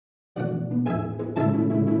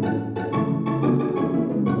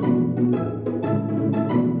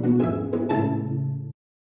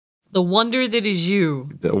The wonder that is you.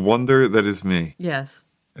 The wonder that is me. Yes.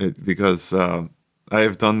 Because I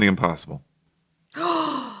have done the impossible.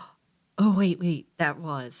 Oh, wait. That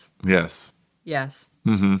was. Yes. Yes.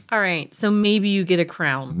 Mm-hmm. All right. So maybe you get a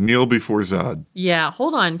crown. Kneel before Zod. Yeah.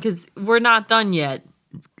 Hold on, because we're not done yet.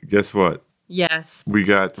 Guess what? Yes. We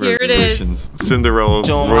got Here it reservations. is. Cinderella's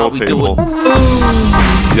Show 'em royal how we do table. it.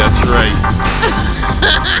 That's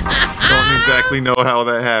right. Don't exactly know how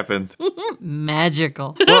that happened.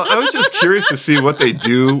 Magical. Well, I was just curious to see what they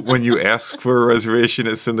do when you ask for a reservation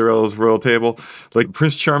at Cinderella's royal table. Like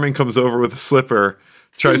Prince Charming comes over with a slipper,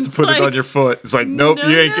 tries to put it on your foot. It's like, nope,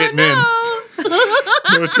 you ain't getting in.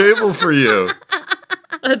 No table for you.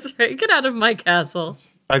 That's right. Get out of my castle.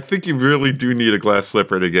 I think you really do need a glass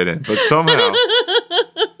slipper to get in, but somehow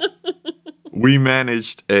we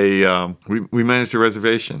managed a we managed a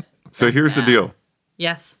reservation. So That's here's the bad. deal.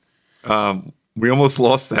 Yes. We almost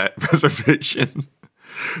lost that reservation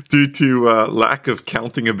due to lack of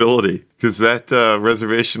counting ability, because that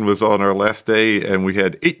reservation was on our last day, and we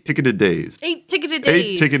had 8 ticketed days. 8 ticketed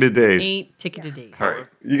days. 8 ticketed days. 8 ticketed days. All right,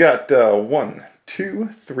 you got 1, 2,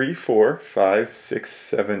 3, 4, 5, 6,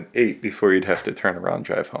 7, 8 before you'd have to turn around and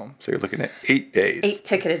drive home. So you're looking at 8 days. 8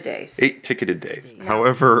 ticketed days. 8 ticketed days.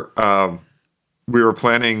 However, we were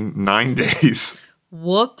planning 9 days.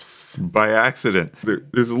 Whoops. By accident.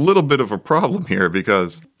 There's a little bit of a problem here,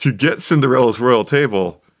 because to get Cinderella's royal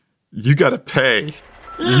table, you got to pay.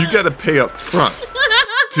 You got to pay up front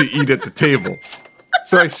to eat at the table.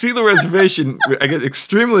 So I see the reservation. I get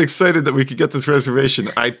extremely excited that we could get this reservation.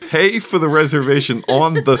 I pay for the reservation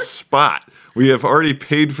on the spot. We have already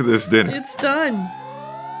paid for this dinner. It's done.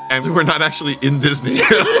 And we're not actually in Disney.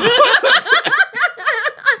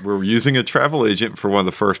 We're using a travel agent for one of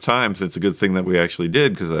the first times. It's a good thing that we actually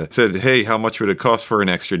did, because I said, hey, how much would it cost for an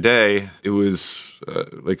extra day? It was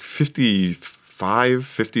like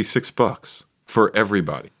 $56 for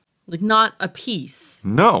everybody. Like, not a piece.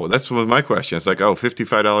 No, that's what my question. It's like, oh,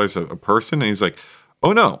 $55 a person? And he's like,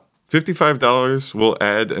 oh, no, $55 will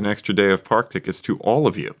add an extra day of park tickets to all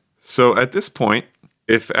of you. So at this point,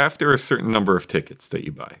 if after a certain number of tickets that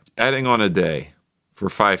you buy, adding on a day for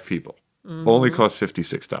 5 people, only costs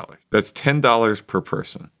 $56. That's $10 per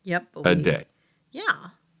person Yep. a day. Yeah.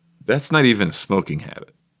 That's not even a smoking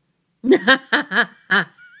habit.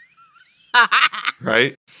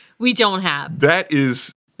 Right? We don't have. That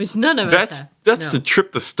is, Which none of us have. that's No. the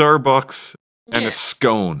trip to Starbucks and Yeah. a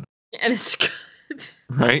scone, And it's good.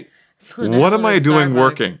 right? It's an What hour am I at doing Starbucks.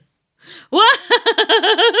 working? What?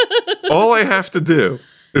 All I have to do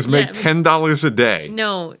is make but- $10 a day,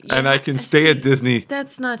 No. and yeah, I can stay at see, Disney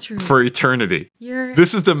That's not true. for eternity. You're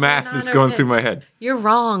This is the math not that's going okay. through my head. You're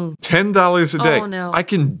wrong. $10 a day. Oh, no. I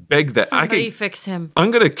can beg that. Somebody fix him.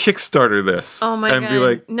 I'm going to Kickstarter this Oh, my and be God.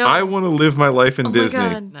 like, No. I want to live my life in Oh Disney.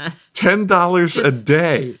 my God. $10 a Just-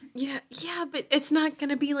 day. Yeah, but it's not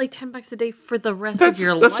gonna be like $10 a day for the rest of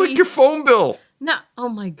your That's life. like your phone bill. No. Oh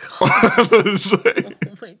my god. It's like,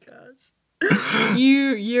 Oh my gosh.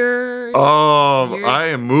 You're. I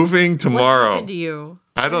am moving What tomorrow. happened to you?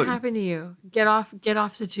 I don't- What happened to you? Get off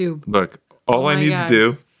the tube. Look, all Oh I my need God.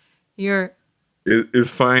 to do You're. is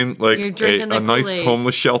find like You're drinking a the nice Kool-Aid.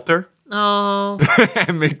 homeless shelter Oh.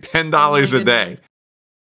 and make $10 a day. goodness.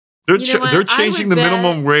 They're You know what? they're I changing would the bet-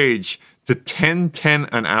 minimum wage to $10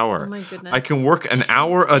 an hour. Oh my goodness. I can work an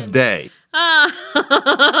hour a day. Ah. All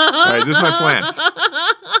right, this is my plan. Oh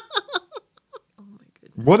my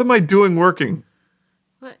goodness. What am I doing working?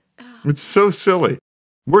 What? It's so silly.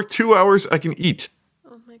 Work 2 hours, I can eat.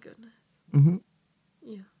 Oh my goodness.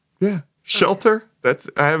 Yeah. Shelter? I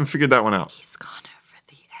haven't figured that one out. He's gone over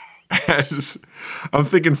the edge. I'm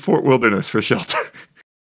thinking Fort Wilderness for shelter.